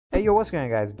Hey yo, what's going on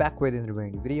guys, back with another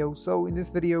brand new video. So in this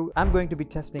video I'm going to be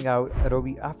testing out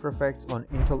Adobe After Effects on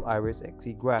Intel Iris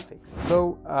Xe graphics.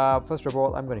 So first of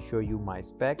all I'm going to show you my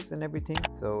specs and everything.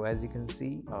 So as you can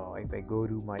see, if I go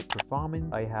to my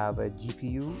performance, I have a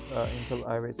GPU Intel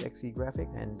Iris Xe graphic,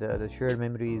 and the shared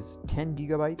memory is 10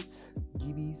 gigabytes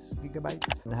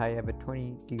and I have a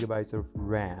 20 gigabytes of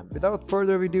RAM. Without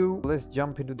further ado, let's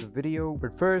jump into the video.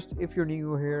 But first, if you're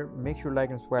new here, make sure to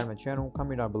like and subscribe to my channel,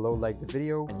 comment down below, like the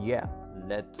video, and yeah,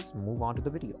 let's move on to the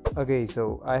video. Okay,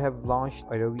 so I have launched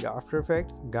Adobe After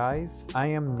Effects. Guys, I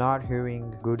am not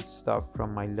hearing good stuff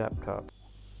from my laptop.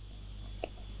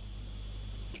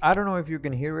 I don't know if you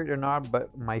can hear it or not,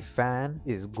 but my fan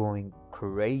is going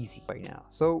crazy right now.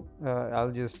 So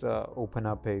I'll just open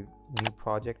up a new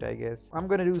project, I guess. I'm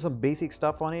gonna do some basic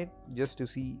stuff on it just to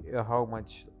see how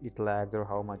much it lags or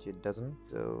how much it doesn't.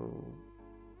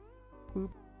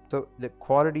 So the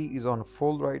quality is on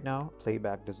full right now.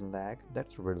 Playback doesn't lag.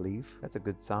 That's a relief. That's a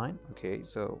good sign. Okay,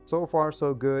 so far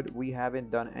so good. We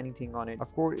haven't done anything on it.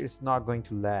 Of course it's not going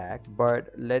to lag, but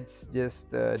let's just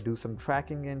do some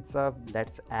tracking and stuff.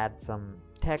 Let's add some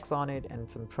text on it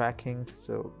and some tracking.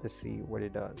 So let's see what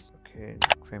it does. Okay,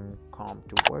 trim comp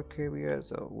to work area.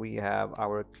 So we have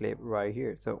our clip right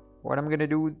here. So what I'm gonna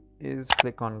do is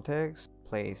click on text,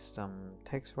 place some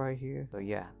text right here. So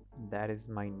yeah, that is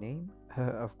my name.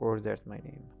 Of course that's my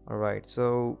name. All right,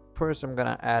 so first I'm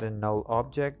gonna add a null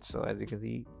object. So as you can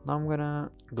see, now I'm gonna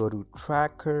go to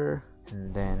tracker,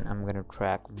 and then I'm gonna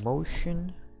track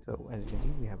motion. So as you can see,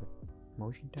 we have a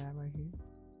motion tab right here.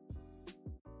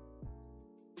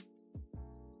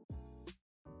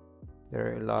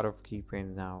 There are a lot of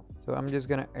keyframes now, so I'm just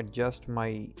gonna adjust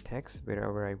my text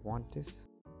wherever I want this.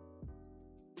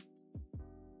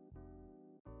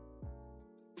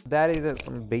 That is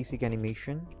some basic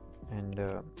animation, and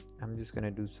I'm just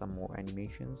gonna do some more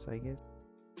animations, I guess.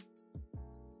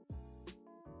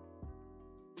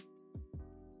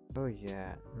 Oh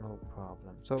yeah, no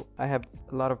problem. So I have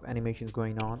a lot of animations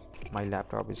going on. My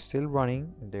laptop is still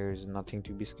running. There's nothing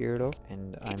to be scared of,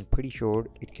 and I'm pretty sure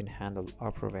it can handle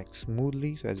After Effects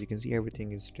smoothly. So as you can see,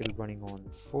 everything is still running on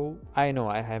full. I know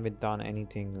I haven't done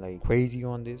anything like crazy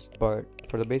on this, but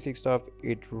for the basic stuff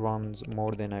it runs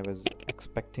more than I was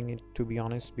expecting it, to be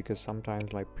honest, because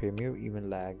sometimes my Premiere even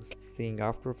lags. Seeing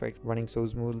After Effects running so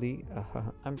smoothly,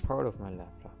 I'm proud of my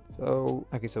laptop. So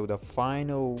okay, so the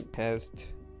final test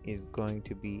is going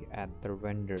to be at the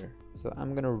render. So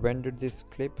I'm gonna render this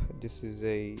clip. This is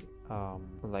a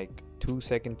like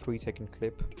 2-second 3-second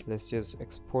clip. Let's just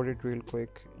export it real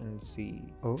quick and see.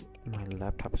 Oh, my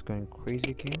laptop is going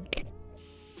crazy again.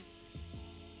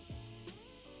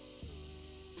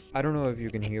 I don't know if you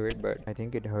can hear it, but I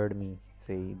think it heard me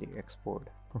say the export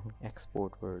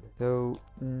export word. So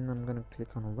I'm gonna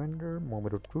click on render,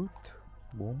 moment of truth.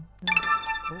 Boom.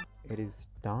 Oh, it is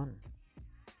done.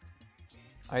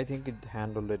 I think it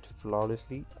handled it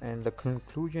flawlessly, and the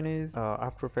conclusion is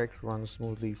After Effects runs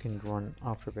smoothly. You can run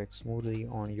After Effects smoothly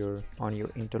on your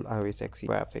Intel Iris Xe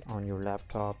graphic on your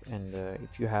laptop, and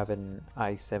if you have an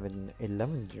i7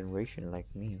 11th generation like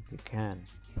me, you can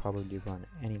probably run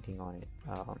anything on it.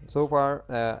 So far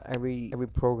every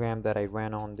program that I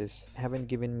ran on this haven't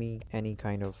given me any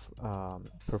kind of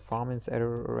performance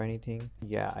error or anything.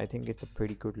 Yeah, I think it's a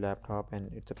pretty good laptop,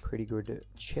 and it's a pretty good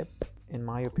chip in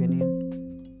my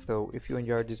opinion. So if you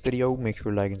enjoyed this video, make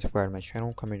sure to like and subscribe to my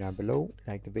channel, comment down below,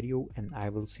 like the video, and I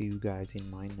will see you guys in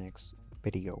my next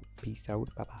video. Peace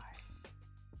out, bye bye.